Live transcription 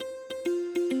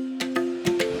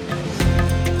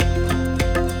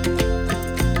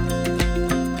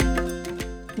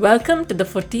Welcome to the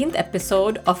 14th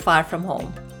episode of Far From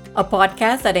Home, a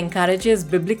podcast that encourages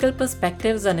biblical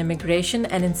perspectives on immigration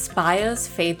and inspires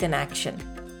faith in action.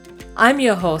 I'm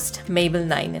your host, Mabel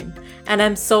Ninan, and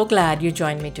I'm so glad you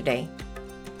joined me today.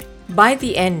 By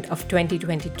the end of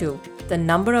 2022, the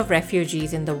number of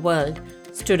refugees in the world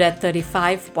stood at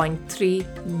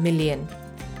 35.3 million.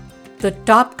 The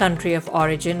top country of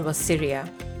origin was Syria,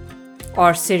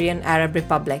 or Syrian Arab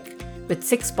Republic, with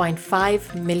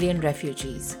 6.5 million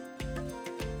refugees.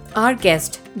 Our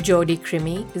guest, Jody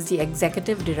Crimi, is the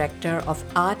Executive Director of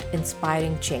Art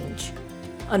Inspiring Change,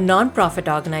 a non-profit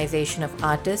organization of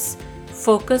artists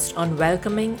focused on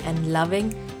welcoming and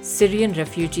loving Syrian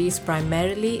refugees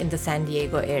primarily in the San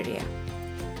Diego area.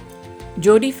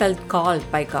 Jody felt called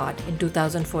by God in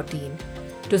 2014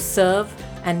 to serve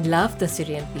and love the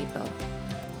Syrian people.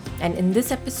 And in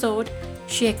this episode,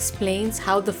 she explains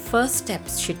how the first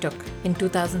steps she took in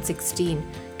 2016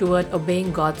 toward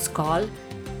obeying God's call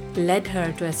led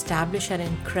her to establish an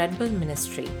incredible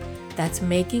ministry that's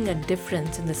making a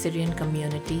difference in the Syrian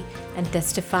community and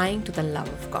testifying to the love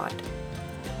of God.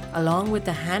 Along with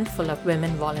a handful of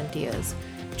women volunteers,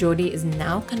 Jody is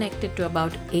now connected to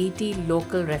about 80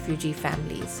 local refugee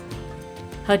families.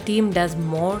 Her team does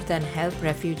more than help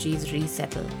refugees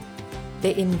resettle.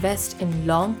 They invest in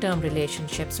long-term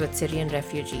relationships with Syrian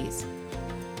refugees,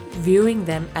 viewing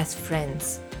them as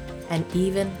friends and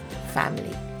even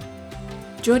family.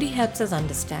 Jody helps us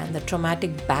understand the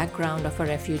traumatic background of her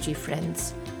refugee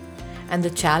friends and the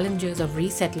challenges of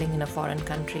resettling in a foreign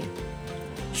country.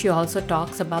 She also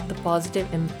talks about the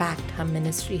positive impact her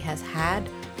ministry has had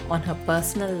on her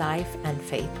personal life and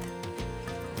faith.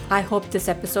 I hope this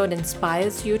episode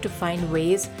inspires you to find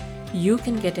ways you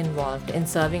can get involved in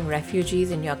serving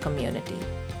refugees in your community.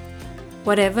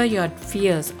 Whatever your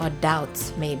fears or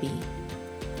doubts may be,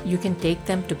 you can take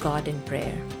them to God in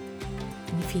prayer.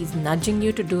 And if He's nudging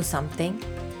you to do something,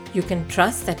 you can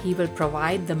trust that He will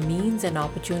provide the means and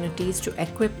opportunities to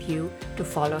equip you to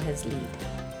follow His lead.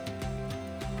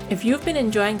 If you've been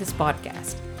enjoying this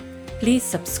podcast, please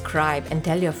subscribe and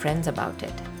tell your friends about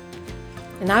it.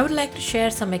 And I would like to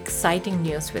share some exciting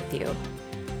news with you.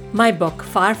 My book,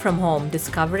 Far From Home,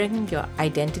 Discovering Your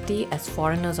Identity as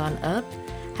Foreigners on Earth,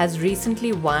 has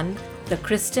recently won the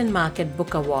Christian Market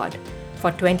Book Award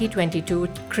for 2022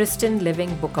 Christian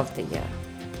Living Book of the Year.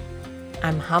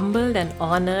 I'm humbled and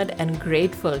honored and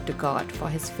grateful to God for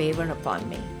His favor upon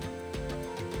me.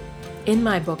 In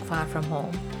my book, Far From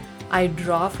Home, I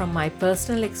draw from my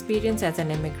personal experience as an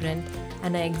immigrant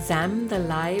and I examine the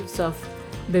lives of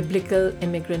biblical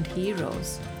immigrant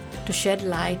heroes to shed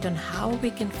light on how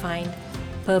we can find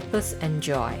purpose and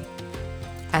joy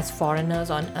as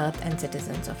foreigners on earth and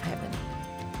citizens of heaven.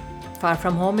 Far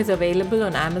From Home is available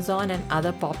on Amazon and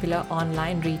other popular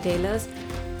online retailers,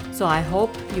 so I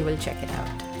hope you will check it out.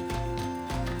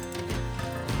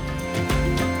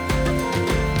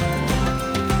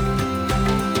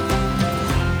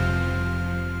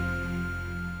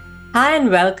 Hi and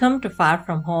welcome to Far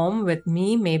From Home with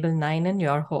me, Mabel Ninan,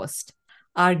 your host.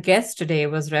 Our guest today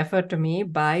was referred to me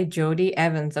by Jody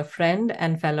Evans, a friend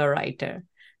and fellow writer.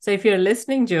 So if you're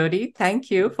listening, Jody, thank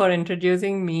you for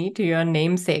introducing me to your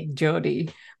namesake, Jody,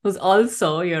 who's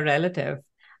also your relative.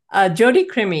 Jody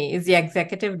Crimi is the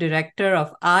Executive Director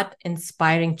of Art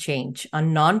Inspiring Change, a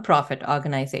nonprofit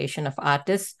organization of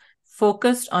artists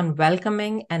focused on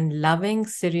welcoming and loving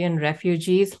Syrian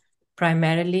refugees,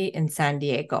 primarily in San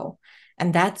Diego.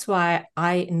 And that's why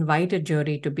I invited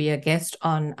Jody to be a guest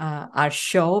on our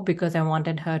show, because I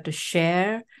wanted her to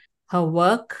share her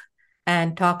work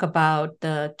and talk about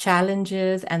the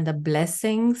challenges and the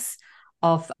blessings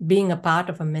of being a part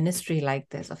of a ministry like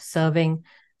this, of serving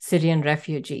Syrian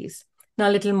refugees. Now,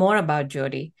 a little more about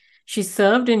Jody. She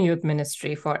served in youth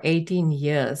ministry for 18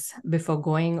 years before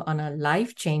going on a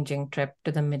life-changing trip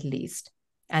to the Middle East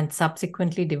and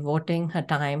subsequently devoting her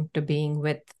time to being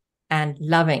with and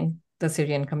loving the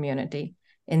Syrian community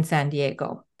in San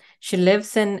Diego. She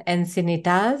lives in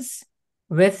Encinitas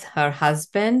with her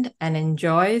husband and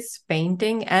enjoys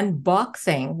painting and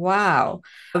boxing. Wow.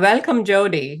 Welcome,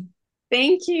 Jody.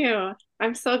 Thank you.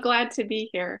 I'm so glad to be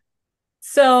here.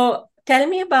 So tell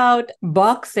me about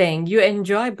boxing. You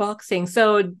enjoy boxing.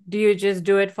 So do you just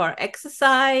do it for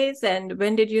exercise? And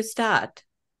when did you start?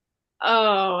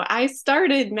 Oh, I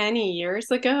started many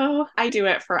years ago. I do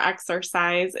it for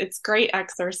exercise. It's great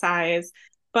exercise.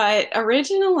 But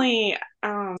originally,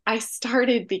 I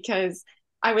started because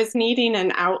I was needing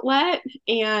an outlet,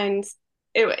 and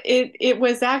it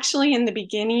was actually in the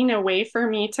beginning a way for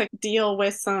me to deal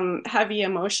with some heavy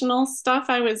emotional stuff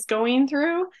I was going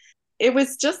through. it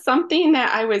was just something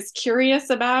that I was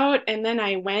curious about. And then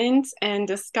I went and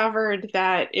discovered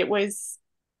that it was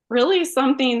really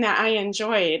something that I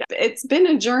enjoyed. It's been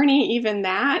a journey, even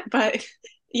that, but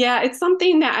yeah, it's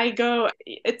something that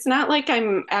it's not like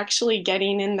I'm actually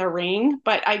getting in the ring,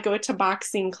 but I go to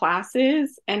boxing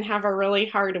classes and have a really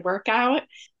hard workout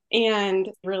and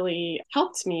really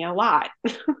helped me a lot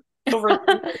over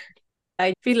the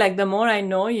I feel like the more I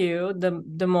know you,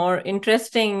 the more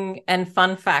interesting and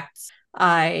fun facts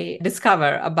I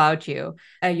discover about you.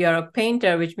 You're a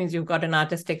painter, which means you've got an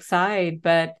artistic side,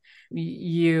 but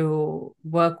you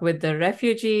work with the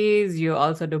refugees, you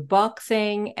also do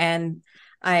boxing. And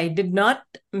I did not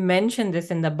mention this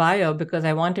in the bio because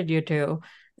I wanted you to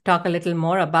talk a little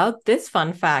more about this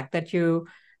fun fact that you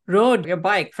rode your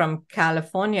bike from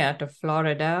California to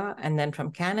Florida and then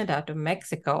from Canada to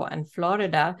Mexico and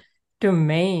Florida to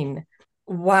Maine.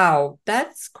 Wow,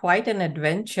 that's quite an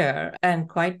adventure and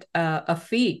quite a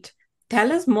feat.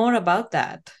 Tell us more about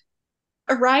that.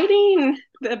 riding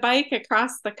the bike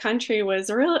across the country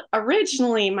was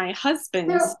originally my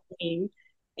husband's dream.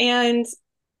 And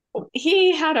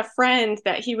he had a friend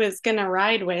that he was going to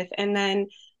ride with. And then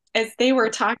as they were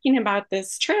talking about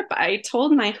this trip, I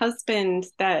told my husband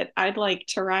that I'd like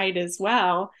to ride as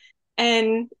well.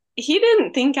 And he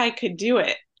didn't think I could do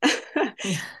it.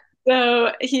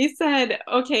 So he said,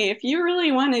 okay, if you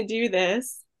really want to do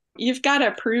this, you've got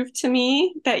to prove to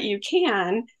me that you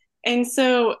can. And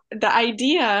so the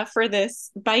idea for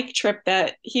this bike trip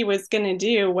that he was going to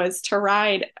do was to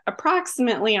ride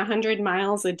approximately 100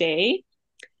 miles a day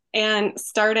and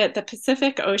start at the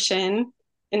Pacific Ocean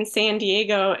in San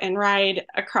Diego and ride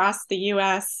across the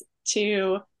US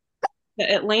to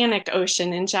the Atlantic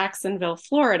Ocean in Jacksonville,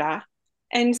 Florida.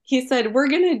 And he said, we're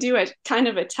going to do a kind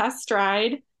of a test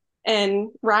ride and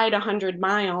ride 100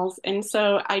 miles. And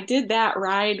so I did that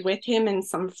ride with him and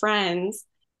some friends.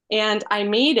 And I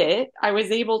made it. I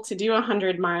was able to do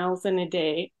 100 miles in a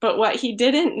day. But what he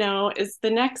didn't know is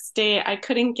the next day I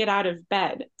couldn't get out of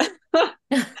bed. So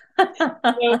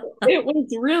it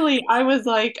was really, I was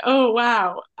like, oh,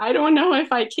 wow, I don't know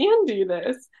if I can do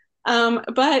this.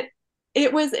 But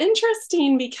it was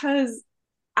interesting because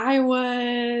I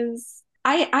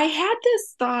had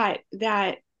this thought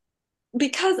that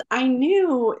because I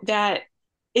knew that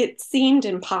it seemed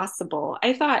impossible,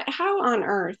 I thought, how on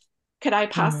earth could I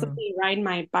Mhm. possibly ride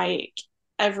my bike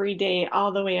every day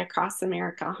all the way across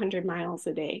America, 100 miles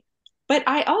a day? But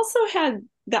I also had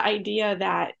the idea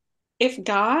that if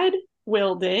God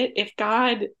willed it, if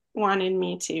God wanted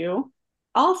me to,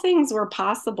 all things were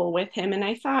possible with him. And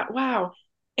I thought, wow,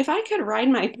 if I could ride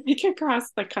my bike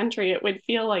across the country, it would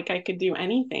feel like I could do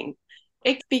anything.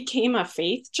 It became a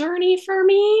faith journey for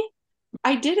me.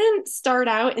 I didn't start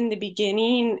out in the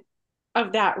beginning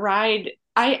of that ride.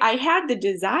 I had the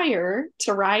desire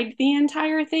to ride the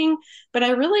entire thing, but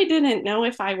I really didn't know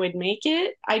if I would make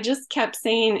it. I just kept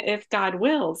saying, if God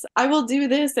wills, I will do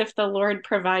this if the Lord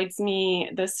provides me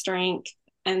the strength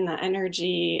and the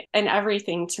energy and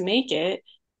everything to make it.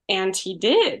 And He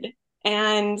did.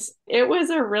 And it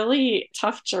was a really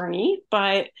tough journey,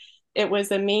 but it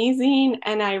was amazing.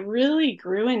 And I really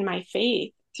grew in my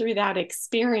faith through that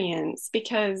experience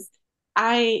because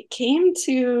I came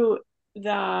to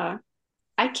the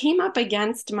I came up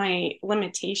against my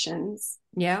limitations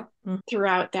Yeah.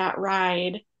 throughout that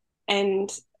ride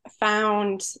and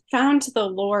found the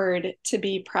Lord to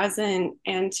be present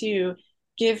and to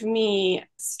give me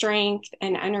strength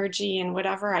and energy and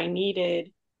whatever I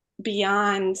needed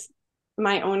beyond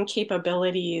my own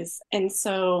capabilities. And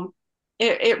so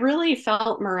it really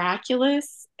felt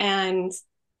miraculous, and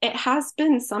it has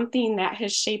been something that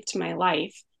has shaped my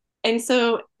life. And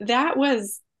so that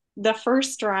was the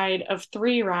first ride of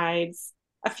three rides.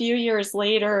 A few years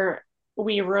later,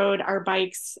 we rode our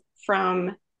bikes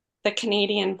from the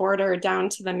Canadian border down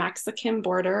to the Mexican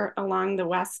border along the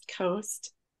West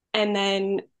Coast. And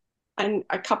then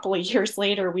a couple of years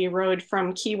later, we rode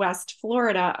from Key West,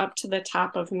 Florida up to the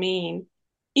top of Maine.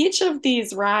 Each of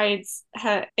these rides,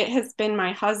 it has been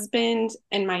my husband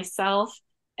and myself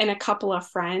and a couple of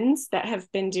friends that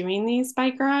have been doing these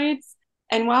bike rides.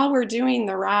 And while we're doing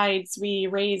the rides, we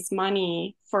raise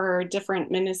money for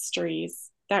different ministries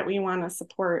that we want to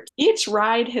support. Each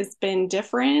ride has been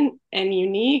different and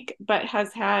unique, but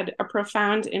has had a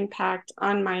profound impact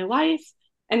on my life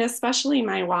and especially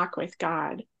my walk with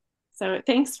God. So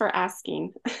thanks for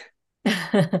asking.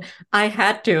 I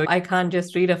had to. I can't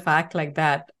just read a fact like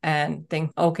that and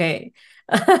think, okay,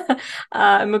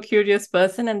 I'm a curious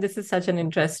person, and this is such an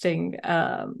interesting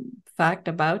fact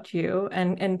about you,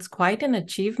 and it's quite an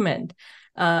achievement.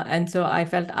 And so I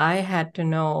felt I had to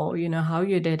know, how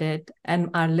you did it. And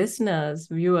our listeners,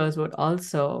 viewers would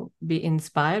also be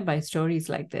inspired by stories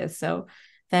like this. So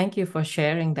thank you for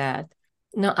sharing that.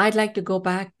 Now, I'd like to go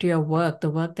back to your work, the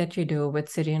work that you do with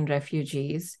Syrian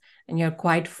refugees, and you're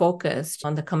quite focused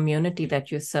on the community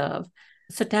that you serve.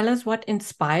 So tell us what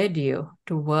inspired you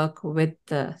to work with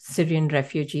the Syrian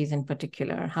refugees in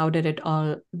particular. How did it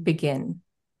all begin?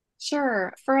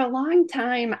 Sure. For a long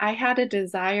time, I had a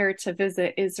desire to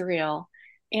visit Israel.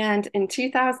 And in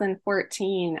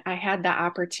 2014, I had the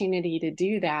opportunity to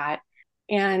do that.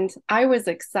 And I was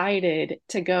excited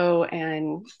to go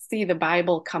and see the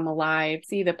Bible come alive,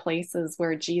 see the places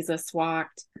where Jesus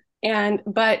walked.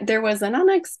 But there was an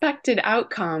unexpected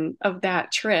outcome of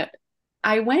that trip.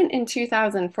 I went in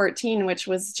 2014, which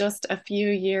was just a few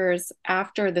years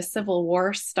after the civil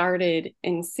war started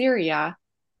in Syria.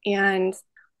 And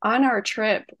on our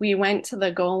trip, we went to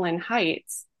the Golan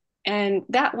Heights, and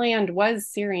that land was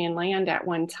Syrian land at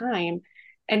one time.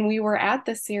 And we were at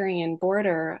the Syrian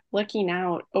border looking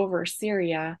out over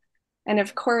Syria. And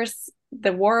of course,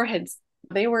 they were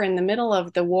in the middle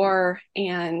of the war,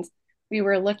 and we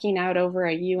were looking out over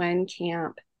a UN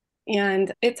camp.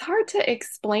 And it's hard to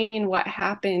explain what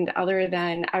happened other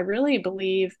than I really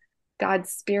believe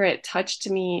God's Spirit touched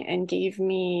me and gave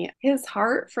me his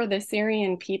heart for the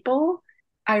Syrian people.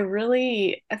 I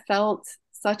really felt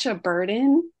such a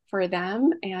burden for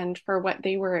them and for what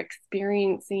they were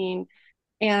experiencing.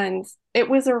 And it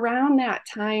was around that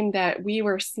time that we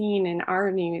were seeing in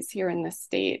our news here in the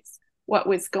States what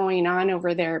was going on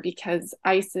over there because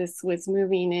ISIS was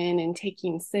moving in and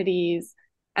taking cities.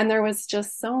 And there was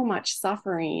just so much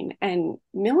suffering and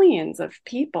millions of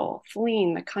people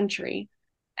fleeing the country.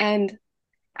 And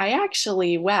I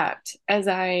actually wept as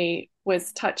I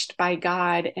was touched by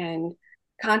God and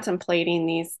contemplating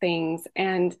these things.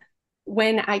 And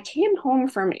when I came home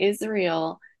from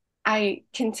Israel, I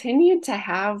continued to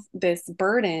have this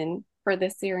burden for the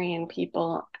Syrian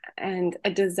people and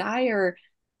a desire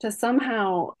to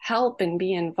somehow help and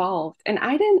be involved. And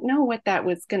I didn't know what that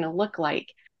was going to look like.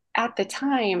 At the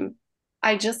time,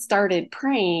 I just started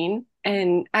praying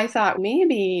and I thought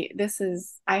maybe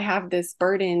I have this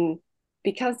burden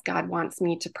because God wants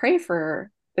me to pray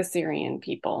for the Syrian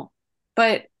people.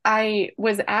 But I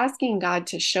was asking God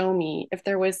to show me if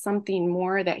there was something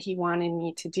more that he wanted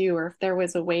me to do, or if there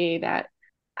was a way that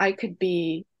I could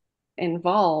be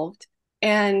involved.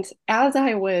 And as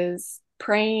I was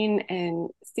praying and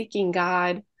seeking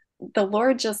God, the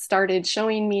Lord just started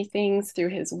showing me things through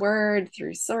his word,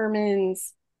 through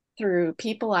sermons, through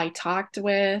people I talked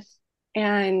with.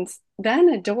 And then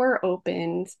a door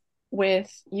opened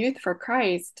with Youth for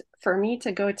Christ for me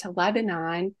to go to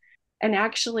Lebanon and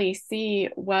actually see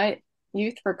what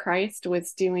Youth for Christ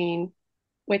was doing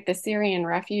with the Syrian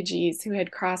refugees who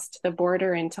had crossed the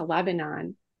border into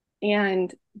Lebanon.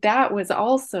 And that was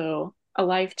also a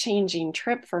life-changing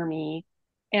trip for me.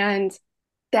 And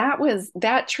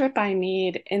that trip I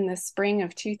made in the spring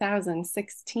of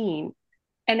 2016.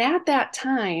 And at that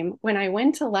time, when I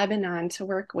went to Lebanon to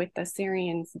work with the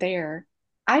Syrians there,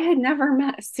 I had never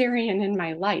met a Syrian in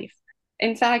my life.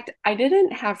 In fact, I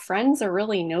didn't have friends or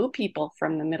really know people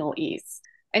from the Middle East.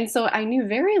 And so I knew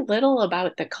very little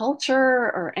about the culture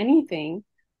or anything,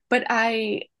 but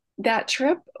that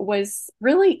trip was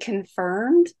really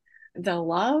confirmed the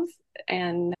love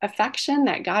and affection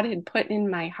that God had put in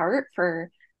my heart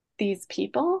for these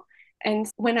people. And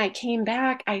when I came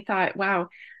back, I thought, wow,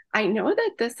 I know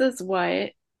that this is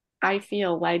what I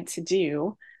feel led to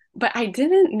do, but I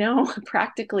didn't know,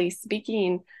 practically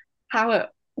speaking,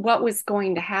 what was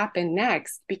going to happen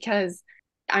next because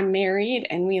I'm married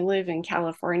and we live in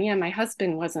California. My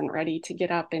husband wasn't ready to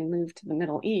get up and move to the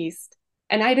Middle East.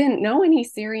 And I didn't know any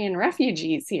Syrian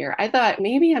refugees here. I thought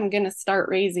maybe I'm going to start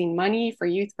raising money for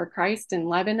Youth for Christ in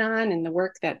Lebanon and the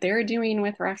work that they're doing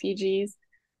with refugees.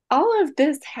 All of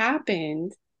this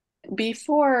happened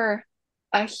before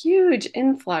a huge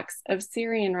influx of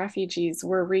Syrian refugees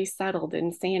were resettled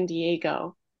in San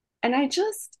Diego. And I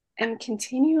just am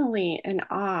continually in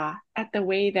awe at the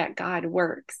way that God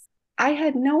works. I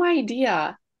had no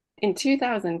idea in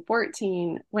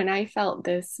 2014 when I felt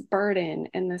this burden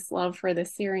and this love for the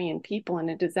Syrian people and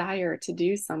a desire to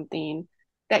do something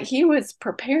that he was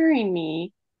preparing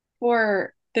me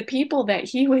for the people that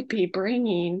he would be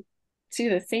bringing to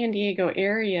the San Diego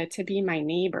area to be my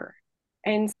neighbor.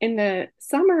 And in the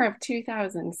summer of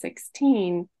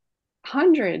 2016,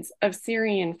 hundreds of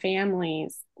Syrian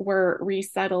families were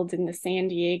resettled in the San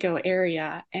Diego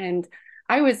area. And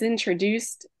I was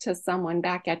introduced to someone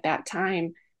back at that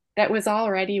time that was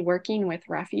already working with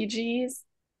refugees.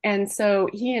 And so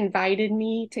he invited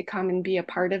me to come and be a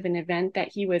part of an event that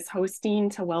he was hosting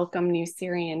to welcome new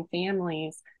Syrian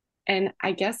families. And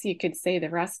I guess you could say the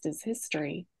rest is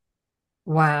history.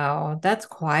 Wow, that's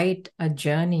quite a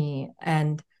journey,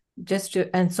 and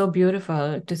and so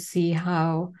beautiful to see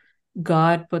how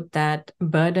God put that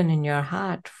burden in your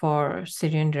heart for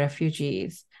Syrian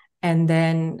refugees. And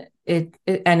then and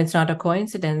it's not a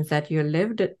coincidence that you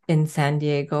lived in San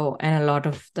Diego and a lot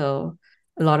of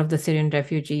the Syrian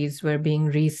refugees were being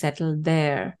resettled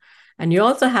there. And you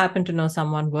also happen to know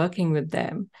someone working with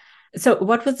them. So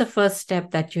what was the first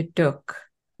step that you took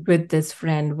with this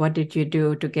friend? What did you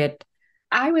do to get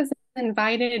I was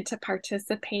invited to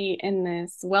participate in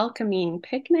this welcoming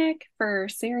picnic for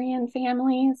Syrian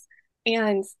families.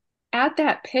 And at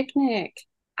that picnic,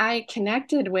 I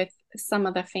connected with some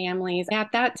of the families.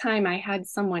 At that time, I had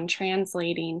someone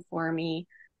translating for me,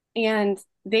 and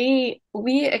we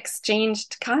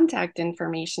exchanged contact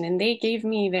information, and they gave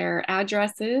me their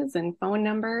addresses and phone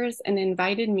numbers and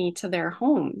invited me to their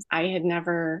homes. I had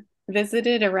never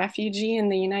visited a refugee in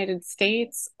the United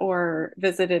States or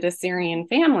visited a Syrian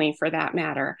family for that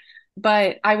matter.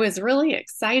 But I was really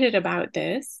excited about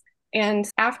this. And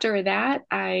after that,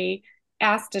 I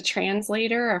asked a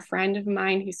translator, a friend of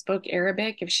mine who spoke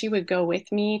Arabic, if she would go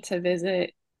with me to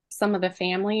visit some of the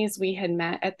families we had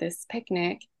met at this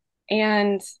picnic.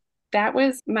 And that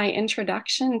was my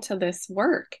introduction to this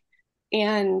work.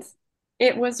 And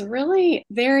it was really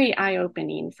very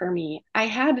eye-opening for me. I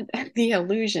had the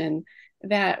illusion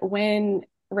that when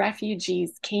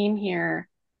refugees came here,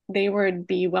 they would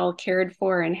be well cared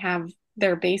for and have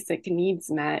their basic needs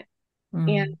met.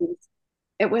 And Mm,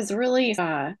 it was really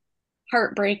a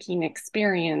heartbreaking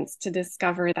experience to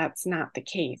discover that's not the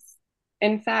case.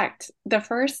 In fact, the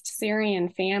first Syrian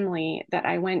family that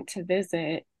I went to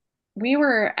visit, we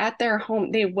were at their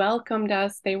home. They welcomed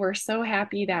us. They were so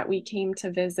happy that we came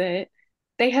to visit.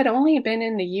 They had only been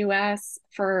in the US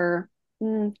for,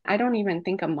 I don't even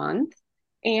think a month.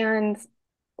 And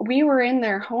we were in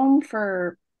their home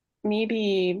for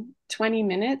maybe 20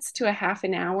 minutes to a half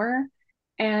an hour.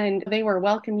 And they were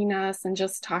welcoming us and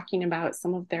just talking about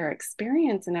some of their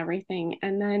experience and everything.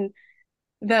 And then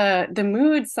the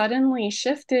mood suddenly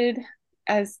shifted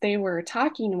as they were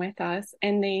talking with us,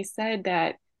 and they said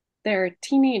that their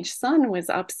teenage son was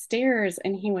upstairs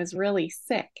and he was really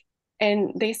sick.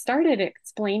 And they started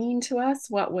explaining to us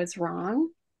what was wrong.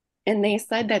 And they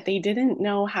said that they didn't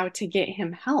know how to get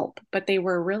him help, but they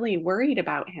were really worried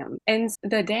about him. And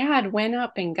the dad went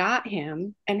up and got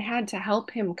him and had to help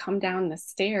him come down the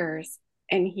stairs.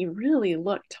 And he really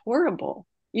looked horrible.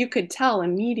 You could tell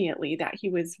immediately that he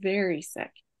was very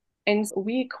sick. And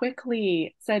we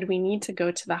quickly said we need to go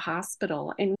to the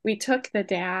hospital. And we took the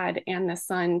dad and the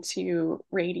son to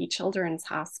Rady Children's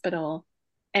Hospital.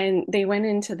 And they went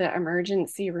into the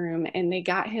emergency room and they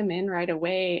got him in right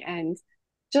away. And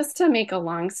just to make a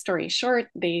long story short,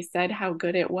 they said how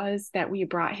good it was that we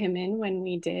brought him in when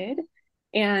we did.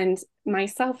 And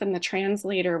myself and the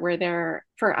translator were there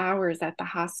for hours at the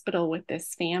hospital with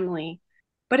this family.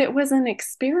 But it was an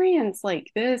experience like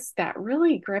this that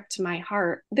really gripped my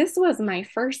heart. This was my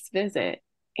first visit.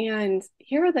 And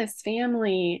here, this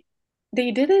family,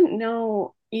 they didn't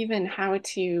know even how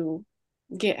to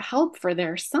get help for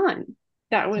their son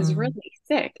that was mm. really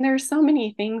sick. There's so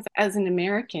many things as an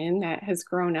American that has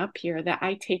grown up here that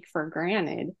I take for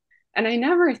granted. And I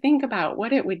never think about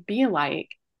what it would be like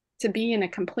to be in a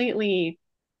completely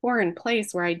foreign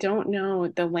place where I don't know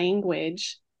the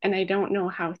language and I don't know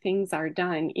how things are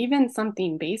done. Even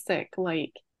something basic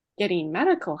like getting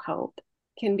medical help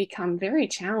can become very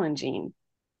challenging.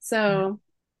 So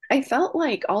I felt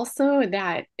like also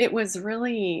that it was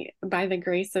really by the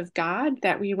grace of God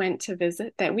that we went to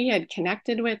visit, that we had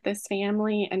connected with this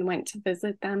family and went to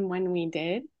visit them when we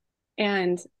did.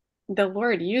 And the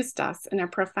Lord used us in a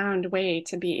profound way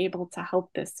to be able to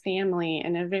help this family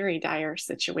in a very dire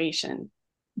situation.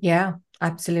 Yeah,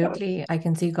 absolutely. I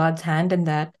can see God's hand in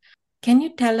that. Can you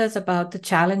tell us about the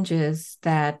challenges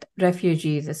that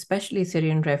refugees, especially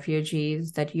Syrian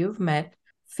refugees that you've met,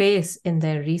 face in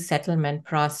their resettlement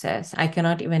process? I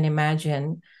cannot even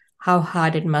imagine how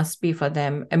hard it must be for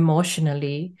them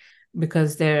emotionally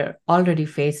because they're already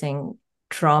facing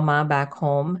trauma back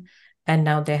home and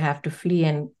now they have to flee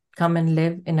and come and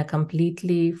live in a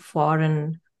completely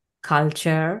foreign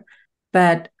culture.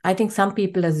 But I think some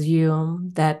people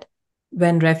assume that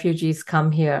when refugees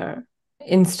come here,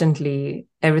 instantly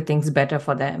everything's better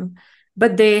for them.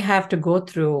 But they have to go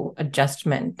through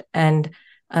adjustment. And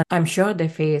I'm sure they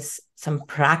face some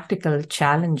practical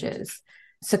challenges.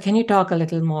 So, can you talk a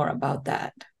little more about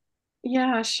that?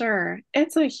 Yeah, sure.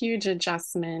 It's a huge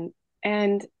adjustment.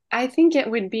 And I think it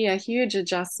would be a huge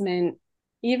adjustment,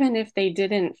 even if they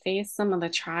didn't face some of the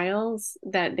trials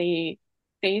that they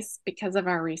face because of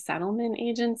our resettlement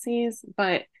agencies.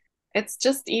 But it's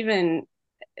just even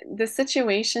the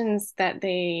situations that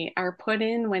they are put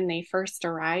in when they first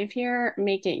arrive here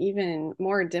make it even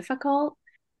more difficult.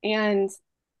 And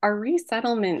our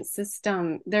resettlement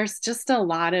system, there's just a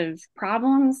lot of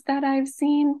problems that I've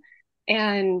seen.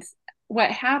 And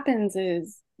what happens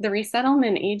is the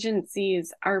resettlement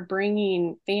agencies are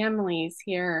bringing families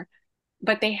here,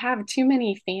 but they have too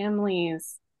many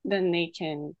families than they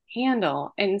can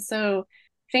handle. And so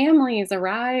families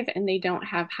arrive and they don't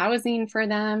have housing for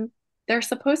them. They're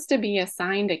supposed to be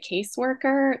assigned a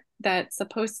caseworker that's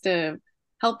supposed to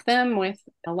help them with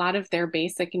a lot of their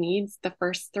basic needs the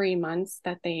first 3 months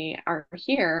that they are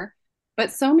here.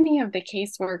 But so many of the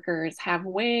caseworkers have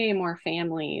way more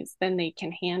families than they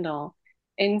can handle.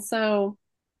 And so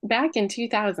back in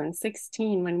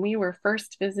 2016, when we were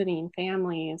first visiting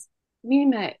families, we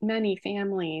met many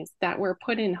families that were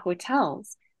put in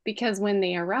hotels because when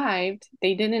they arrived,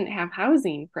 they didn't have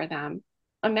housing for them.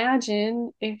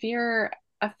 Imagine if you're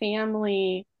a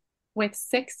family with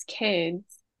 6 kids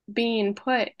being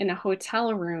put in a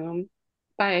hotel room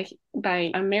by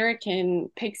American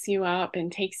picks you up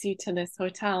and takes you to this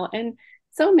hotel. And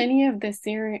so many of the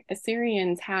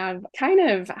Syrians have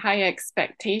kind of high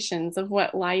expectations of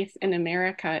what life in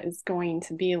America is going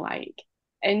to be like.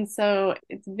 And so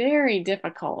it's very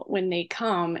difficult when they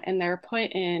come and they're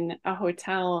put in a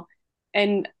hotel.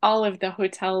 And all of the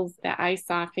hotels that I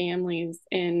saw families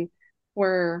in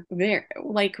were very,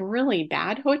 like, really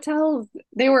bad hotels.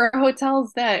 They were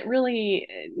hotels that really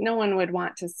no one would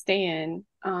want to stay in.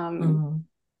 Mhm.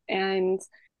 And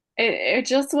it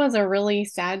just was a really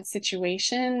sad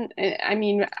situation. I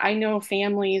mean, I know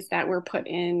families that were put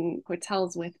in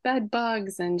hotels with bed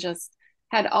bugs and just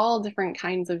had all different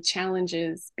kinds of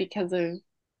challenges because of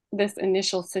this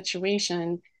initial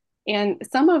situation. And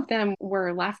some of them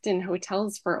were left in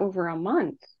hotels for over a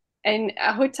month. And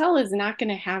a hotel is not going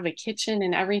to have a kitchen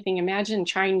and everything. Imagine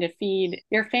trying to feed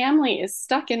your family is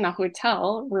stuck in the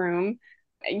hotel room.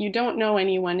 You don't know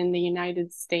anyone in the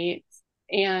United States,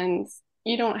 and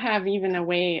you don't have even a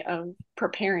way of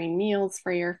preparing meals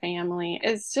for your family.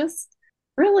 It's just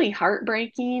really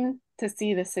heartbreaking to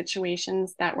see the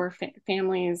situations that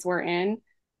families were in.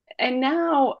 And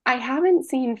now I haven't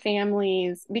seen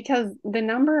families because the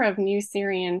number of new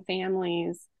Syrian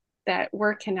families that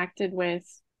we're connected with,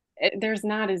 there's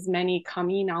not as many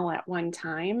coming all at one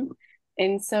time.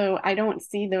 And so I don't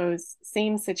see those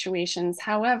same situations.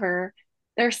 However,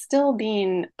 they're still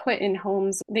being put in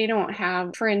homes they don't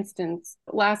have. For instance,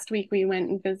 last week we went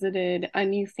and visited a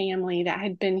new family that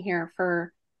had been here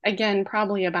for, again,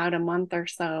 probably about a month or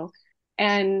so.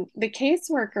 And the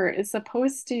caseworker is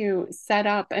supposed to set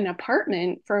up an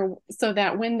apartment for so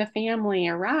that when the family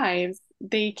arrives,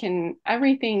 they can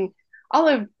everything, all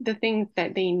of the things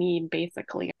that they need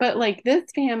basically. But like this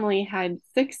family had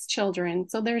 6 children,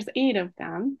 so there's 8 of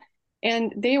them,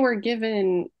 and they were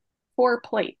given 4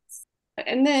 plates.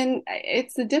 And then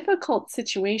it's a difficult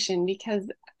situation because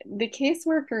the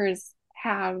caseworkers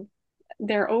have,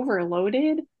 they're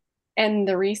overloaded and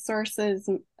the resources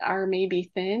are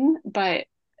maybe thin, but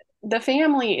the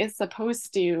family is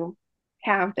supposed to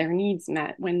have their needs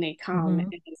met when they come, Mhm.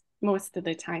 and most of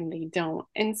the time they don't.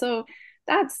 And so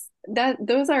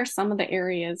those are some of the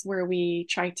areas where we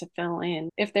try to fill in.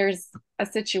 If there's a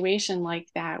situation like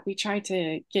that, we try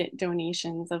to get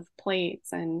donations of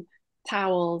plates and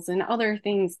towels and other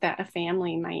things that a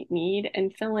family might need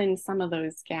and fill in some of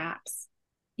those gaps.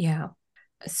 Yeah.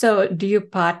 So, do you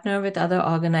partner with other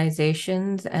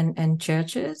organizations and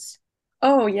churches?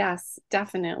 Oh, yes,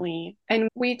 definitely. And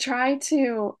we try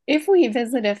to, if we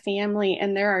visit a family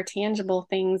and there are tangible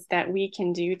things that we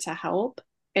can do to help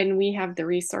and we have the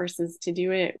resources to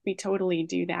do it, we totally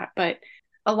do that. But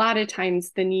a lot of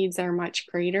times the needs are much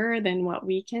greater than what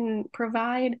we can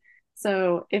provide.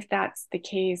 So if that's the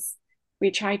case,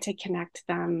 we try to connect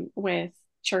them with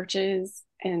churches,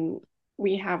 and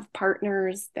we have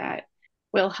partners that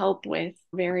will help with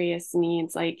various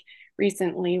needs. Like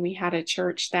recently, we had a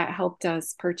church that helped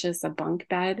us purchase a bunk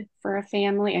bed for a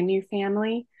family, a new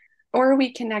family, or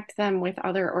we connect them with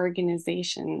other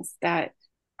organizations that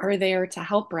are there to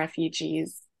help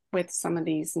refugees with some of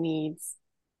these needs.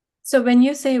 So, when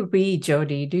you say we,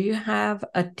 Jody, do you have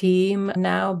a team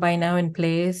by now in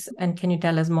place? And can you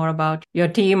tell us more about your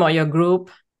team or your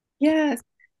group? Yes,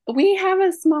 we have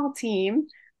a small team.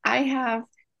 I have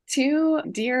 2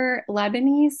 dear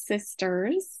Lebanese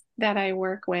sisters that I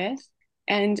work with,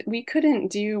 and we couldn't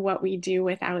do what we do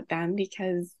without them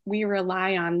because we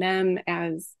rely on them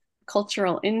as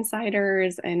cultural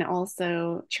insiders and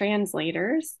also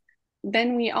translators.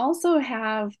 Then we also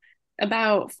have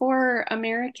about four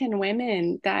American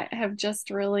women that have just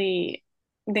really,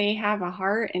 they have a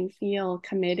heart and feel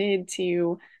committed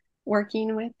to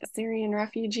working with Syrian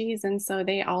refugees. And so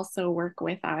they also work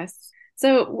with us.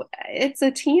 So it's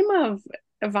a team of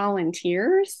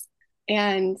volunteers,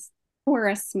 and we're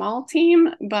a small team,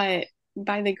 but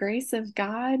by the grace of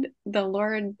God, the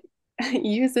Lord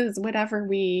uses whatever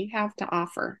we have to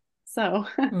offer. So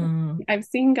Mm. I've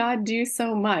seen God do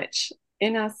so much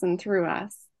in us and through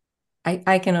us.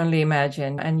 I can only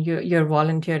imagine. And you're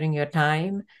volunteering your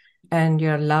time and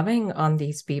you're loving on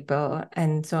these people.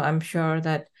 And so I'm sure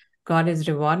that God is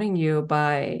rewarding you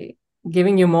by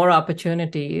giving you more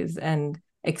opportunities and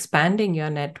expanding your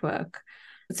network.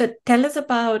 So tell us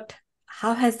about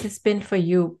how has this been for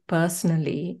you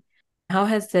personally? How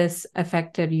has this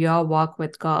affected your walk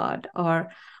with God?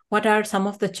 Or what are some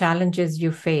of the challenges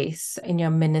you face in your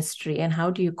ministry and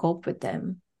how do you cope with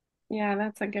them? Yeah,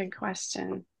 that's a good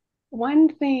question. One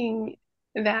thing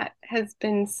that has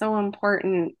been so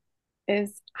important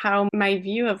is how my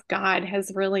view of God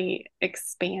has really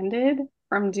expanded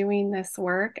from doing this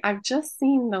work. I've just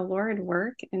seen the Lord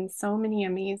work in so many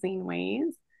amazing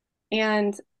ways.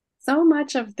 And so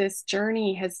much of this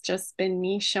journey has just been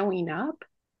me showing up.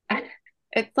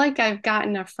 It's like I've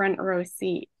gotten a front row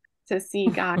seat to see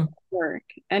God work,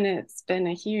 and it's been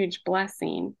a huge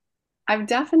blessing. I've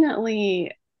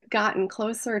definitely gotten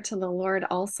closer to the Lord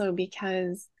also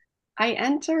because I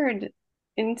entered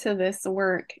into this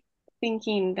work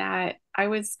thinking that I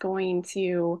was going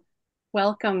to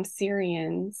welcome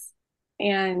Syrians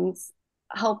and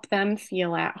help them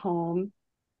feel at home.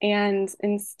 And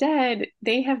instead,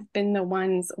 they have been the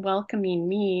ones welcoming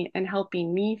me and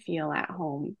helping me feel at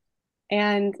home.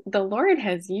 And the Lord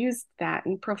has used that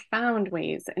in profound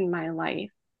ways in my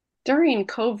life. During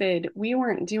COVID, we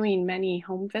weren't doing many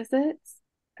home visits,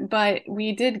 but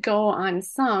we did go on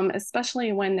some,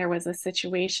 especially when there was a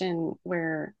situation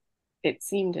where it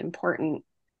seemed important.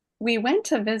 We went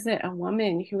to visit a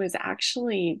woman who was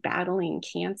actually battling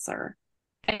cancer.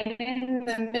 And in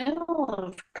the middle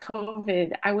of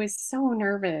COVID, I was so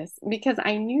nervous because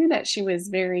I knew that she was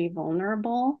very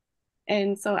vulnerable.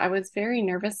 And so I was very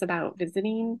nervous about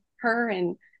visiting her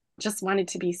and just wanted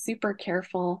to be super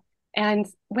careful. And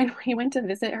when we went to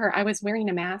visit her, I was wearing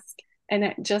a mask. And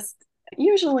it just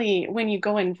usually, when you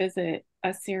go and visit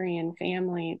a Syrian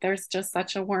family, there's just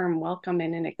such a warm welcome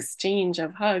and an exchange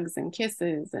of hugs and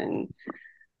kisses and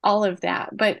all of that.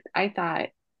 But I thought,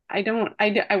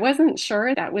 I wasn't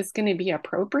sure that was going to be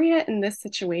appropriate in this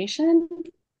situation.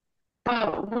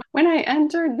 But when I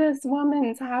entered this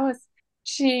woman's house,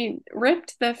 she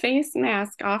ripped the face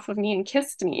mask off of me and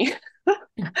kissed me.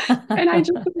 And I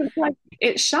just was like,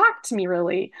 it shocked me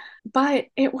really. But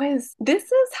this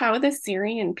is how the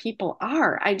Syrian people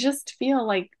are. I just feel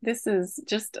like this is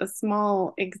just a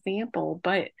small example,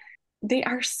 but they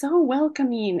are so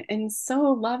welcoming and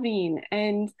so loving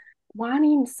and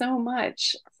wanting so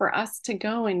much for us to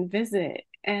go and visit.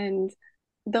 And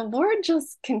the Lord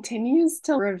just continues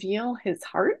to reveal his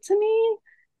heart to me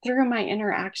through my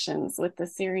interactions with the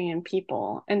Syrian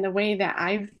people and the way that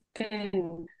I've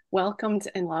been welcomed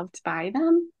and loved by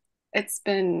them. It's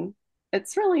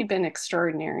really been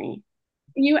extraordinary.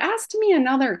 You asked me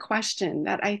another question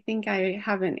that I think I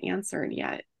haven't answered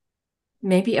yet.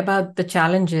 Maybe about the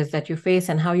challenges that you face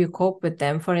and how you cope with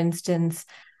them. For instance,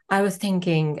 I was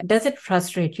thinking, does it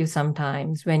frustrate you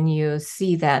sometimes when you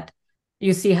see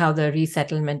how the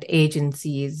resettlement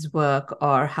agencies work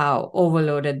or how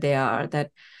overloaded they are,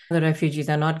 that the refugees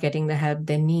are not getting the help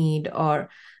they need, or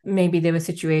maybe there were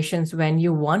situations when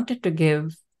you wanted to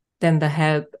give them the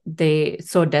help they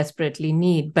so desperately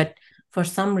need, but for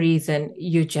some reason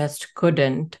you just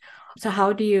couldn't. So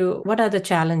what are the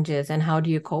challenges and how do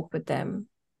you cope with them?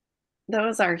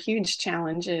 Those are huge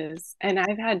challenges, and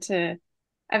I've had to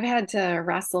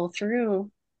wrestle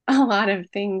through a lot of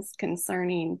things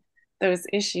concerning those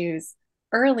issues.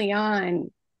 Early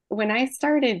on, when I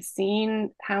started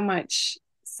seeing how much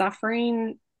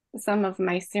suffering some of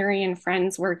my Syrian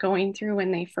friends were going through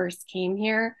when they first came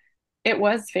here, it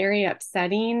was very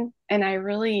upsetting, and I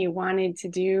really wanted to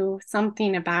do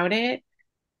something about it.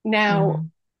 Now,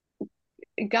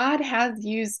 Mm. God has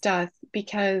used us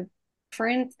because, for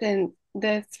instance,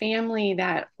 this family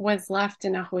that was left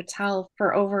in a hotel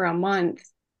for over a month,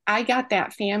 I got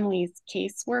that family's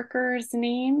caseworker's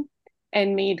name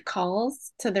and made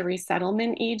calls to the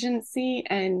resettlement agency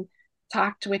and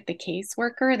talked with the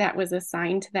caseworker that was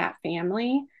assigned to that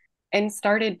family and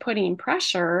started putting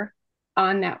pressure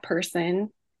on that person.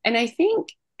 And I think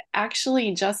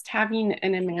actually just having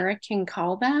an American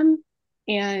call them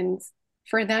and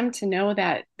for them to know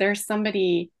that there's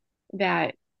somebody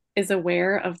that is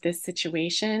aware of this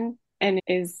situation and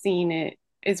is seeing it,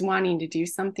 is wanting to do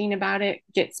something about it,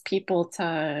 gets people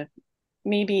to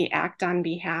maybe act on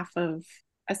behalf of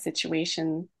a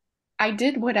situation. I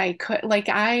did what I could.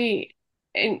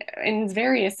 In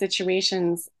various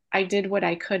situations, I did what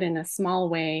I could in a small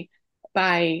way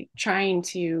by trying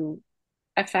to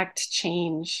affect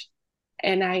change.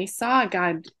 And I saw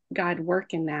God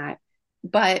work in that.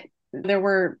 But there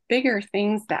were bigger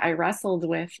things that I wrestled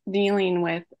with dealing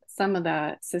with some of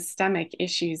the systemic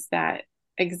issues that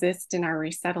exist in our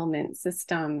resettlement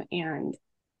system and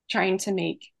trying to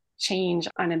make change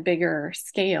on a bigger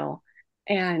scale.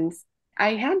 And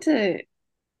I had to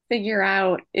figure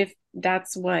out if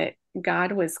that's what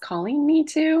God was calling me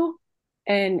to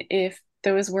and if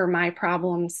those were my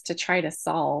problems to try to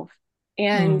solve.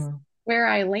 And Mm. where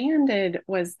I landed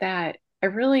was that I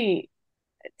really,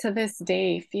 to this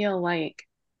day, feel like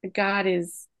God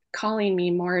is calling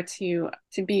me more to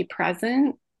be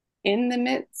present in the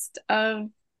midst of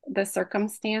the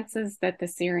circumstances that the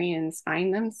Syrians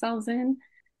find themselves in.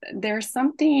 There's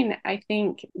something I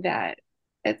think that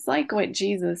it's like what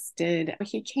Jesus did.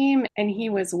 He came and he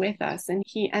was with us and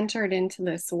he entered into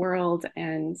this world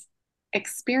and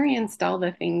experienced all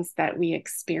the things that we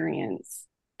experience.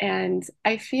 And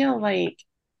I feel like,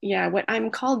 yeah, what I'm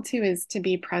called to is to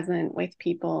be present with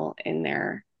people in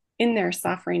their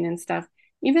suffering and stuff,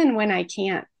 even when I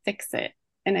can't fix it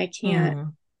and I can't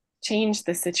Mm. change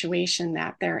the situation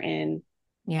that they're in.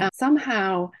 Yeah.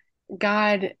 Somehow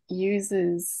God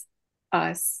uses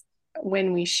us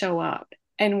when we show up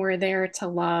and we're there to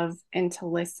love and to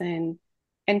listen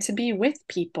and to be with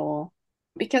people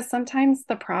because sometimes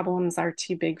the problems are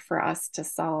too big for us to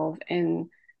solve. And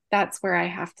that's where I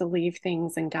have to leave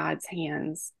things in God's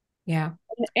hands Yeah.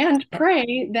 and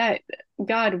pray that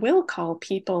God will call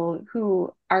people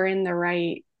who are in the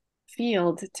right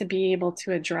field to be able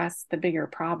to address the bigger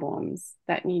problems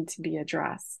that need to be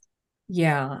addressed.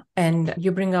 Yeah, and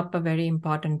you bring up a very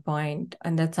important point,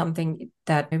 and that's something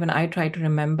that even I try to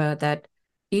remember that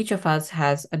each of us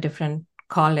has a different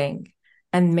calling,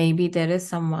 and maybe there is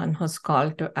someone who's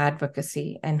called to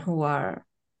advocacy and who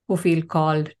feel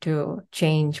called to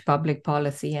change public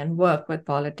policy and work with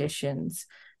politicians.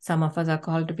 Some of us are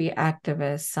called to be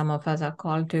activists, some of us are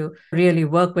called to really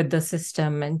work with the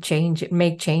system and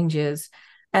make changes.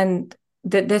 And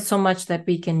there's so much that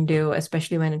we can do,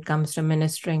 especially when it comes to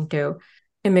ministering to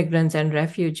immigrants and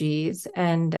refugees.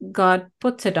 And God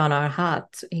puts it on our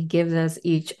hearts. He gives us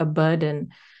each a burden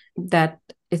that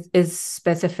is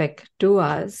specific to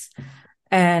us.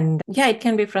 And yeah, it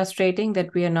can be frustrating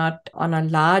that we are not on a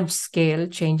large scale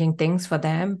changing things for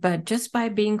them, but just by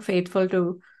being faithful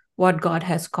to what God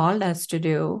has called us to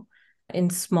do in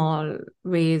small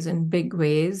ways and big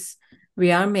ways,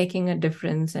 we are making a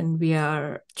difference and we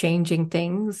are changing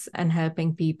things and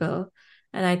helping people.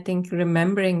 And I think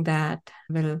remembering that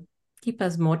will keep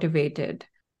us motivated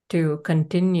to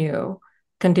continue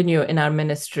in our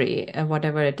ministry,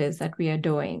 whatever it is that we are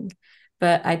doing.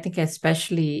 But I think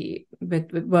especially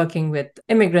with working with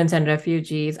immigrants and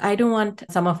refugees, I don't want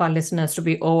some of our listeners to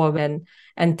be overwhelmed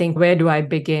and think, where do I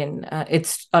begin?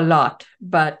 It's a lot,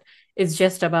 but it's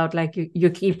just about, like you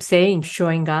keep saying,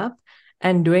 showing up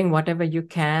and doing whatever you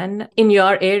can in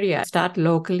your area. Start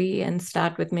locally and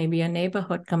start with maybe a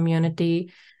neighborhood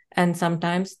community. And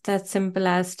sometimes that's simple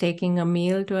as taking a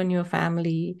meal to a new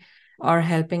family or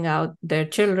helping out their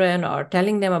children or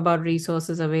telling them about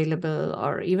resources available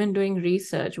or even doing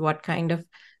research. What kind of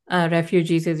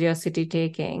refugees is your city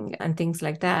taking and things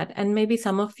like that. And maybe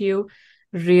some of you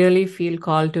really feel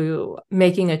called to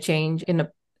making a change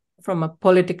from a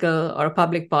political or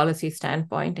public policy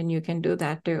standpoint, and you can do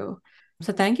that too.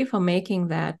 So thank you for making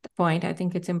that point. I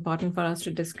think it's important for us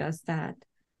to discuss that.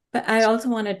 But I also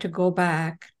wanted to go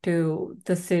back to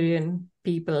the Syrian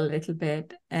people a little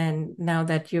bit. And now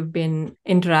that you've been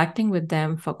interacting with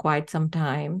them for quite some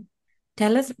time,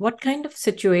 tell us, what kind of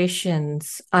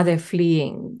situations are they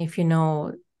fleeing, if you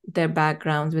know their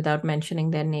backgrounds without mentioning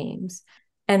their names?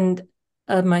 And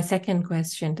my second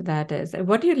question to that is,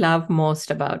 what do you love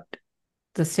most about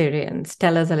the Syrians?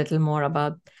 Tell us a little more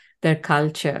about their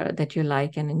culture that you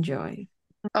like and enjoy.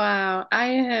 Wow, I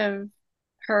have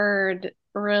heard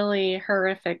really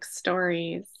horrific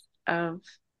stories of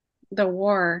the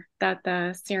war that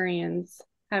the Syrians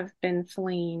have been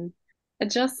fleeing.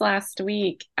 Just last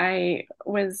week, I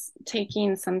was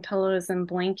taking some pillows and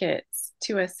blankets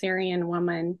to a Syrian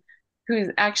woman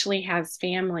who actually has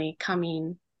family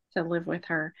coming to live with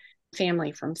her,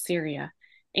 family from Syria.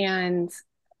 And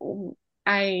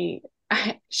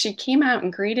she came out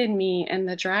and greeted me in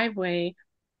the driveway,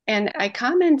 and I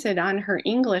commented on her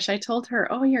English. I told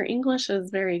her, "Oh, your English is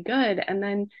very good." And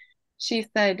then she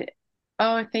said,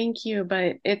 "Oh, thank you,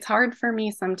 but it's hard for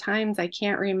me sometimes. I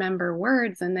can't remember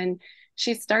words." And then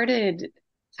she started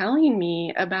telling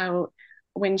me about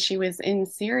when she was in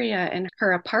Syria and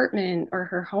her apartment or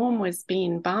her home was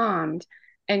being bombed.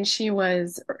 And she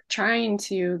was trying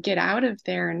to get out of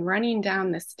there and running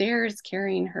down the stairs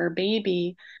carrying her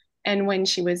baby. And when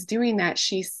she was doing that,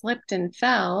 she slipped and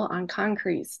fell on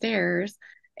concrete stairs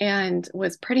and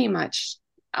was pretty much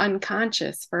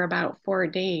unconscious for about 4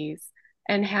 days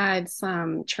and had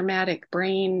some traumatic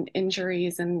brain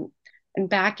injuries and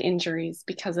back injuries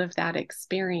because of that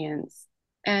experience.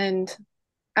 And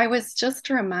I was just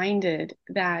reminded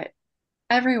that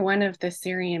every one of the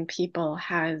Syrian people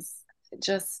has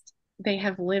just, they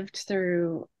have lived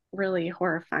through really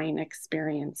horrifying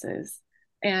experiences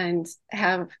and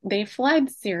they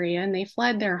fled Syria and they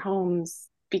fled their homes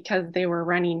because they were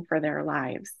running for their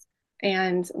lives.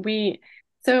 And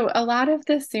so a lot of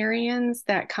the Syrians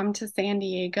that come to San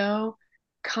Diego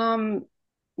come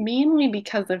mainly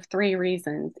because of three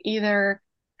reasons. Either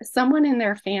someone in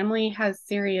their family has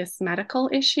serious medical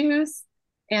issues,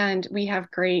 and we have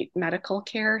great medical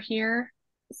care here.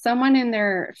 Someone in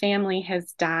their family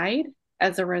has died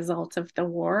as a result of the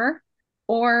war,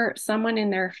 or someone in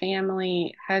their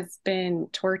family has been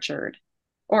tortured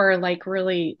or like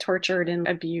really tortured and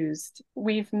abused.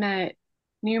 We've met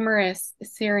numerous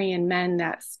Syrian men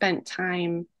that spent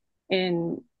time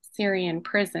in Syrian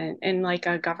prison, in like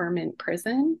a government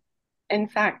prison. In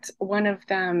fact, one of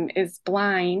them is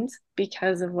blind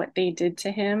because of what they did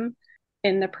to him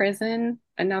in the prison.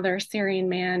 Another Syrian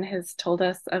man has told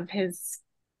us of his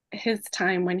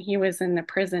time when he was in the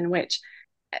prison, which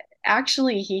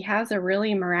actually he has a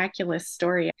really miraculous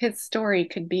story. His story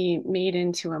could be made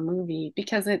into a movie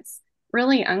because it's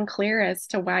really unclear as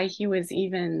to why he was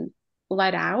even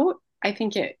let out. I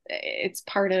think it's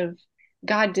part of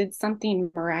God did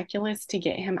something miraculous to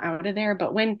get him out of there,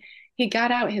 but when he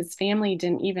got out, his family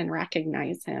didn't even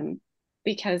recognize him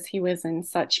because he was in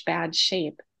such bad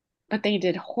shape. But they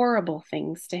did horrible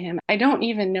things to him. I don't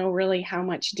even know really how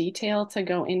much detail to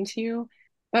go into,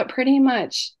 but pretty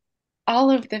much all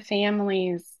of the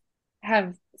families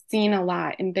have seen a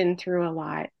lot and been through a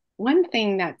lot. One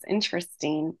thing that's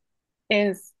interesting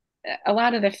is a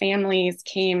lot of the families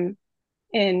came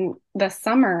in the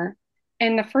summer,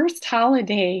 and the first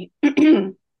holiday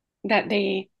that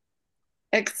they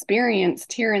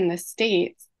experienced here in the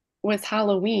States was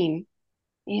Halloween.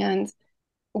 And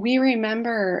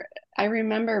I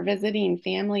remember visiting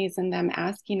families and them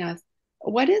asking us,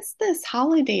 "What is this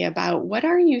holiday about? What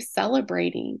are you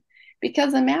celebrating?"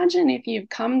 Because imagine if you've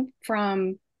come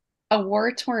from a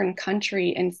war-torn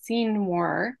country and seen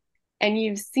war, and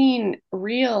you've seen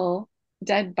real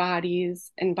dead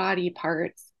bodies and body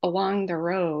parts along the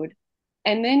road,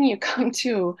 and then you come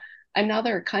to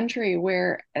another country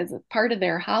where, as a part of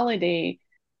their holiday,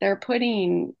 they're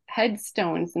putting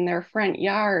headstones in their front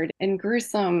yard and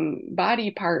gruesome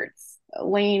body parts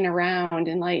laying around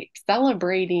and like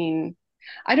celebrating.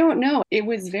 I don't know. It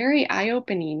was very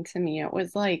eye-opening to me. It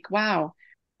was like, wow,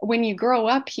 when you grow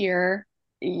up here,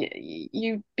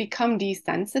 you become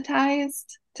desensitized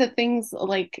to things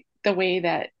like the way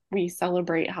that we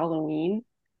celebrate Halloween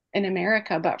in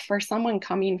America. But for someone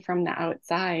coming from the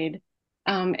outside,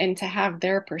 and to have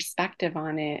their perspective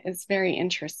on it is very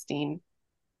interesting.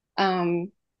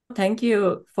 Thank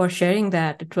you for sharing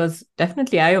that. It was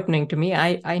definitely eye-opening to me.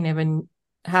 I never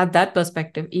had that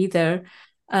perspective either.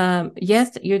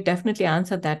 Yes, you definitely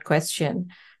answered that question,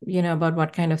 about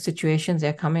what kind of situations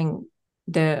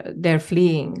they're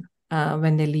fleeing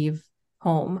when they leave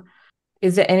home.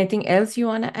 Is there anything else you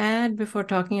want to add before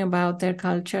talking about their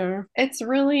culture? It's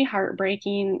really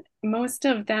heartbreaking. Most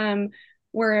of them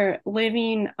were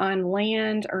living on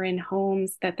land or in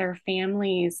homes that their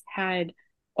families had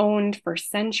owned for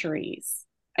centuries.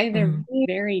 They're Mm. really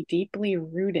very deeply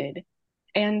rooted.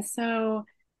 And so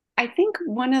I think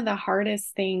one of the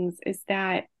hardest things is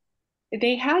that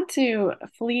they had to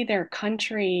flee their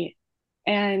country,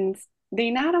 and they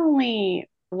not only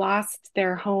lost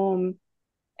their home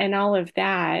and all of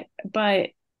that, but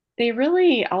they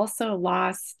really also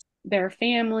lost their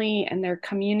family and their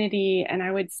community, and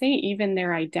I would say even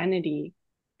their identity,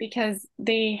 because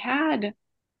they had,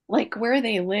 like, where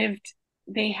they lived,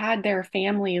 they had their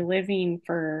family living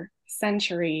for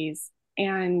centuries,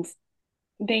 and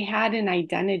they had an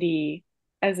identity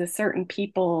as a certain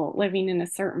people living in a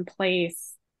certain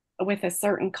place with a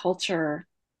certain culture,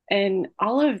 and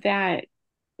all of that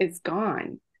is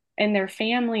gone. and their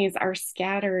families are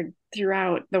scattered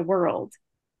throughout the world.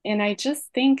 And I just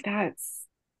think that's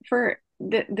for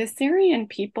the Syrian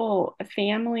people,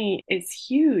 family is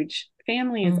huge.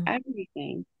 Family is Mm.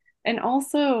 everything. And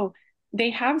also,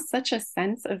 they have such a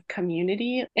sense of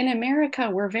community. In America,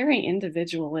 we're very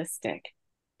individualistic,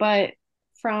 but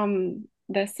from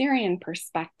the Syrian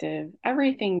perspective,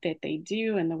 everything that they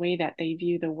do and the way that they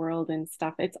view the world and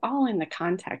stuff, it's all in the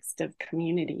context of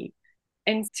community.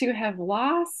 And to have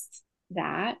lost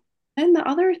that, and the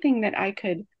other thing that I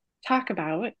could talk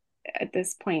about at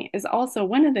this point is also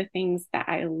one of the things that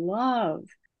I love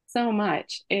so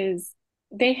much is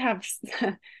they have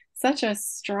such a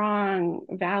strong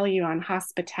value on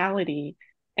hospitality.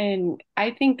 And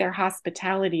I think their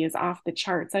hospitality is off the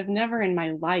charts. I've never in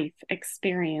my life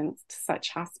experienced such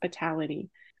hospitality.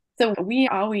 So we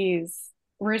always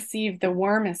receive the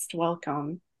warmest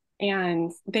welcome,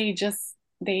 and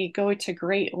they go to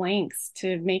great lengths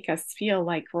to make us feel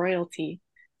like royalty.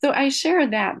 So I share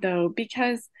that though,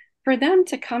 because for them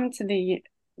to come to the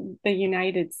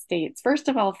United States, first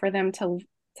of all, for them to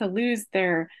lose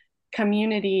their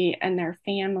community and their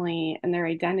family and their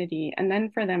identity, and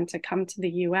then for them to come to the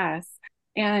US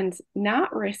and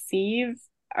not receive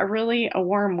a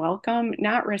warm welcome,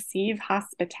 not receive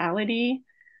hospitality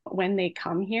when they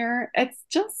come here. It's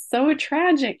just so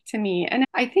tragic to me. And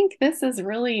I think this is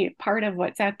really part of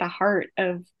what's at the heart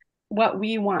of what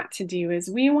we want to do is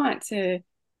we want to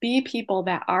be people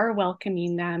that are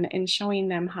welcoming them and showing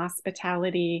them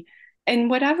hospitality in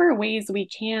whatever ways we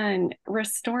can,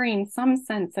 restoring some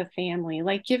sense of family,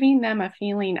 like giving them a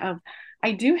feeling of,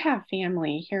 I do have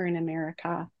family here in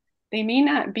America. They may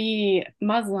not be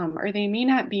Muslim or they may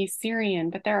not be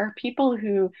Syrian, but there are people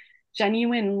who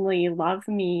genuinely love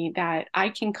me that I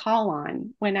can call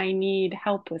on when I need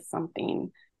help with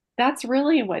something. That's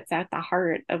really what's at the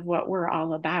heart of what we're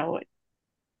all about.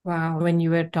 Wow. When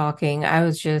you were talking, I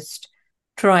was just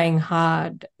trying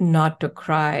hard not to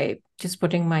cry, just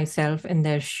putting myself in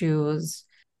their shoes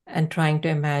and trying to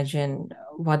imagine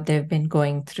what they've been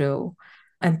going through.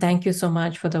 And thank you so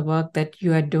much for the work that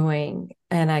you are doing.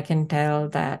 And I can tell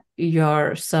that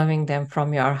you're serving them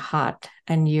from your heart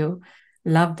and you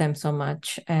love them so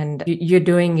much. And you're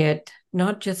doing it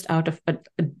not just out of a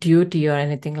duty or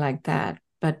anything like that,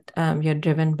 but you're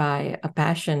driven by a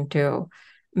passion to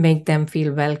make them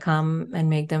feel welcome and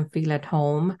make them feel at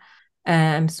home.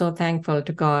 And I'm so thankful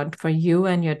to God for you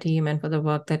and your team and for the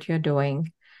work that you're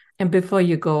doing. And before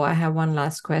you go, I have one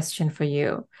last question for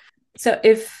you. So,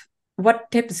 if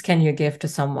what tips can you give to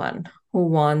someone who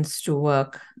wants to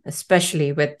work,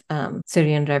 especially with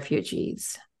Syrian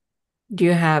refugees? Do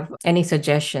you have any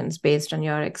suggestions based on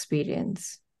your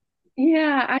experience?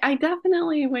 Yeah, I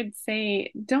definitely would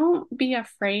say don't be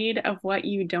afraid of what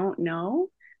you don't know.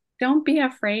 Don't be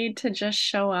afraid to just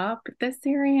show up. The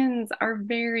Syrians are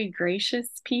very gracious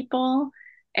people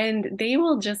and they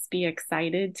will just be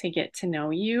excited to get to know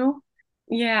you.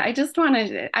 Yeah,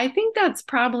 I think that's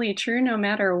probably true no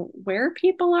matter where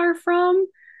people are from.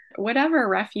 Whatever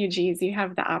refugees you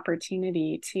have the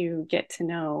opportunity to get to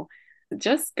know,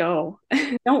 just go.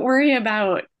 Don't worry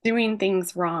about doing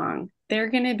things wrong. They're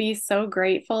going to be so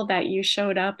grateful that you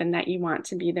showed up and that you want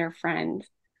to be their friend.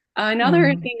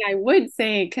 Another Mm. thing I would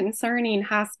say concerning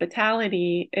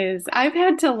hospitality is I've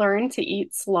had to learn to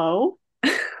eat slow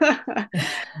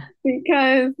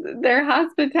because their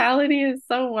hospitality is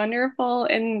so wonderful.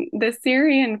 And the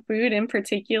Syrian food in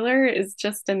particular is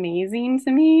just amazing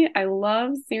to me. I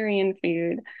love Syrian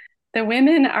food. The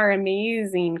women are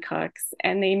amazing cooks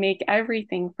and they make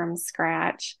everything from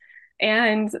scratch.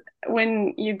 And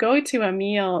when you go to a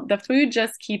meal, the food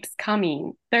just keeps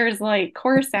coming. There's like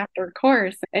course after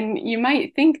course, and you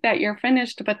might think that you're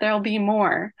finished, but there'll be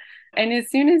more. And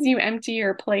as soon as you empty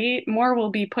your plate, more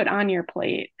will be put on your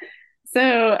plate.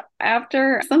 So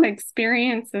after some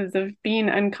experiences of being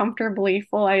uncomfortably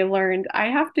full, I learned I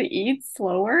have to eat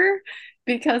slower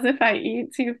because if I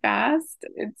eat too fast,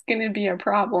 it's going to be a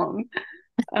problem.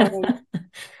 Um,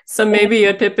 So maybe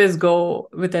your tip is go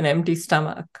with an empty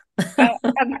stomach.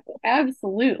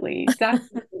 Absolutely,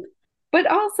 definitely. But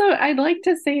also, I'd like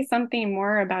to say something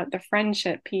more about the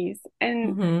friendship piece.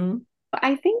 And Hmm.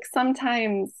 I think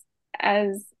sometimes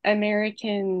as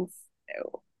Americans,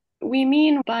 we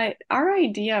mean, but our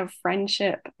idea of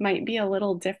friendship might be a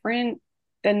little different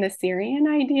than the Syrian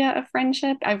idea of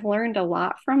friendship. I've learned a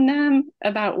lot from them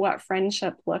about what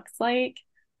friendship looks like.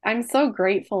 I'm so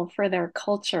grateful for their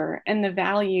culture and the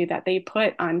value that they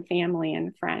put on family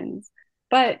and friends.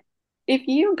 But if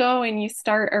you go and you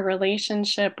start a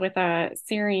relationship with a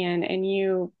Syrian and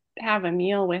you have a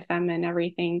meal with them and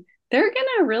everything, they're going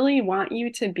to really want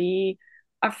you to be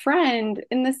a friend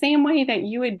in the same way that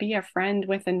you would be a friend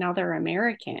with another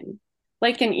American,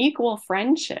 like an equal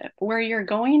friendship where you're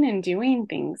going and doing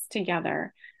things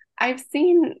together. I've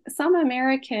seen some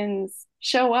Americans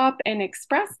show up and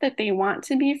express that they want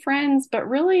to be friends, but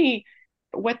really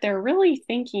what they're really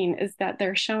thinking is that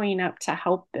they're showing up to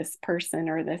help this person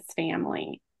or this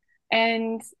family.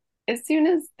 And as soon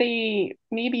as they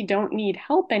maybe don't need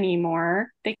help anymore,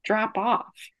 they drop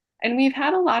off. And we've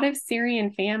had a lot of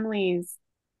Syrian families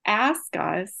ask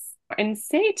us and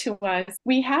say to us,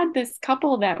 we had this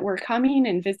couple that were coming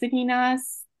and visiting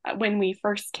us when we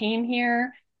first came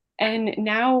here, and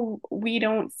now we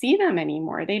don't see them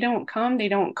anymore. They don't come, they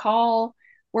don't call.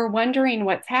 We're wondering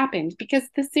what's happened because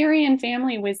the Syrian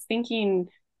family was thinking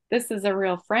this is a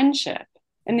real friendship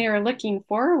and they are looking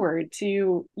forward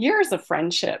to years of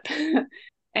friendship.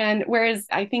 And whereas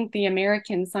I think the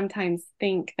Americans sometimes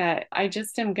think that I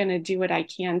just am going to do what I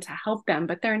can to help them,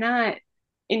 but they're not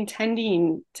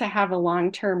intending to have a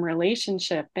long-term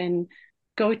relationship and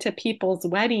go to people's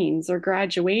weddings or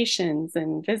graduations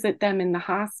and visit them in the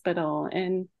hospital.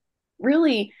 And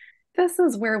really, this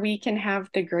is where we can have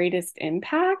the greatest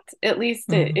impact, at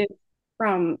least it is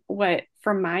from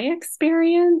my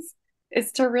experience,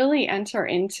 is to really enter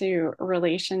into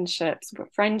relationships,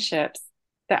 friendships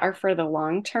that are for the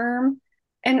long term.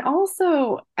 And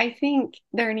also, I think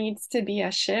there needs to be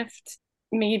a shift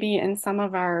maybe in some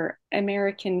of our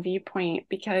American viewpoint,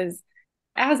 because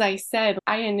as I said,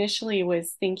 I initially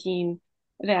was thinking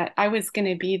that I was going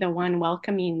to be the one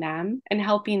welcoming them and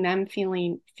helping them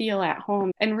feel at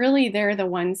home. And really, they're the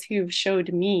ones who've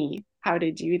showed me how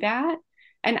to do that.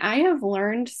 And I have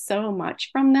learned so much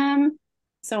from them,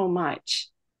 so much.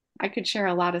 I could share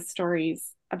a lot of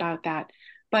stories about that.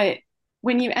 But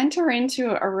when you enter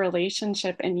into a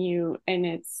relationship and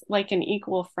it's like an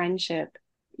equal friendship,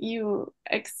 you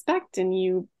expect and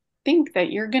you think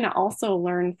that you're going to also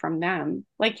learn from them.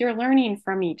 Like you're learning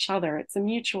from each other. It's a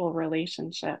mutual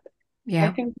relationship. Yeah.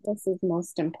 I think this is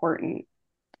most important.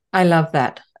 I love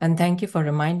that. And thank you for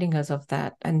reminding us of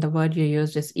that. And the word you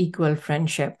used is equal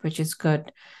friendship, which is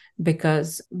good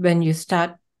because when you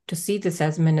start to see this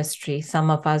as ministry, some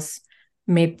of us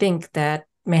may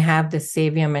have this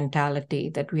savior mentality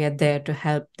that we are there to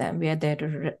help them. We are there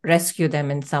to rescue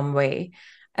them in some way.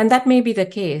 And that may be the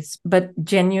case, but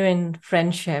genuine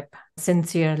friendship,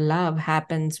 sincere love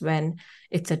happens when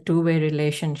it's a two-way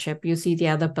relationship. You see the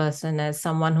other person as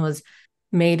someone who's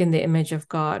made in the image of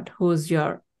God, who's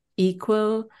your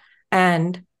equal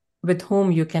and with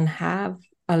whom you can have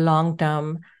a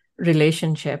long-term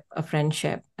relationship, a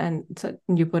friendship. And so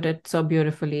you put it so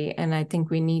beautifully. And I think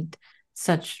we need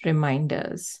such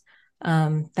reminders.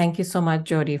 Thank you so much,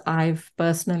 Jody. I've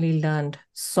personally learned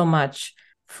so much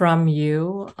from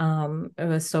you. It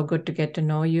was so good to get to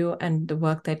know you and the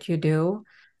work that you do.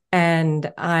 And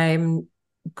I'm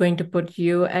going to put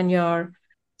you and your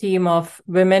team of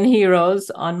women heroes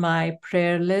on my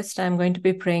prayer list. I'm going to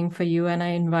be praying for you, and I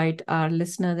invite our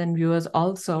listeners and viewers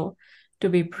also to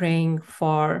be praying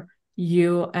for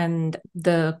you and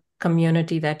the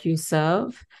community that you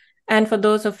serve. And for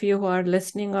those of you who are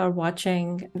listening or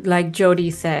watching, like Jody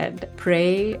said,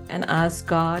 pray and ask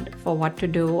God for what to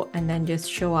do, and then just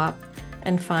show up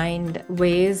and find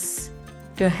ways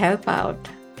to help out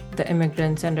the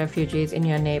immigrants and refugees in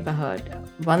your neighborhood.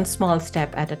 One small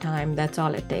step at a time, that's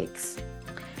all it takes.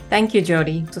 Thank you,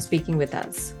 Jody, for speaking with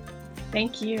us.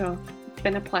 Thank you. It's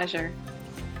been a pleasure.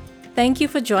 Thank you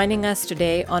for joining us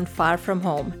today on Far From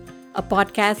Home, a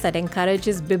podcast that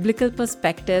encourages biblical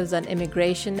perspectives on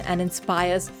immigration and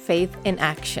inspires faith in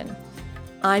action.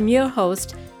 I'm your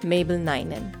host, Mabel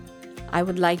Ninan. I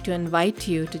would like to invite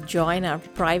you to join our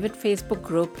private Facebook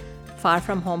group, Far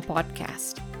From Home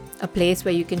Podcast, a place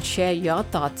where you can share your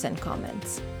thoughts and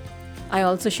comments. I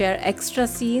also share extra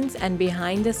scenes and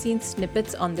behind-the-scenes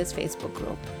snippets on this Facebook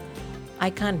group. I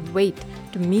can't wait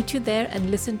to meet you there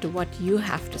and listen to what you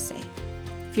have to say.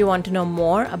 If you want to know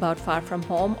more about Far From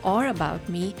Home or about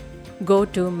me, go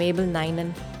to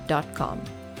mabelninan.com.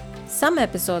 Some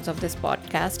episodes of this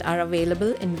podcast are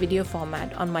available in video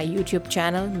format on my YouTube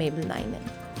channel, Mabel Ninan.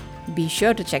 Be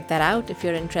sure to check that out if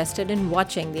you're interested in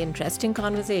watching the interesting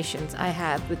conversations I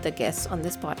have with the guests on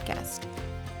this podcast.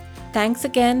 Thanks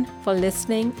again for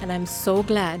listening, and I'm so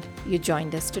glad you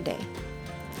joined us today.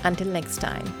 Until next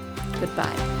time,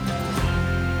 goodbye.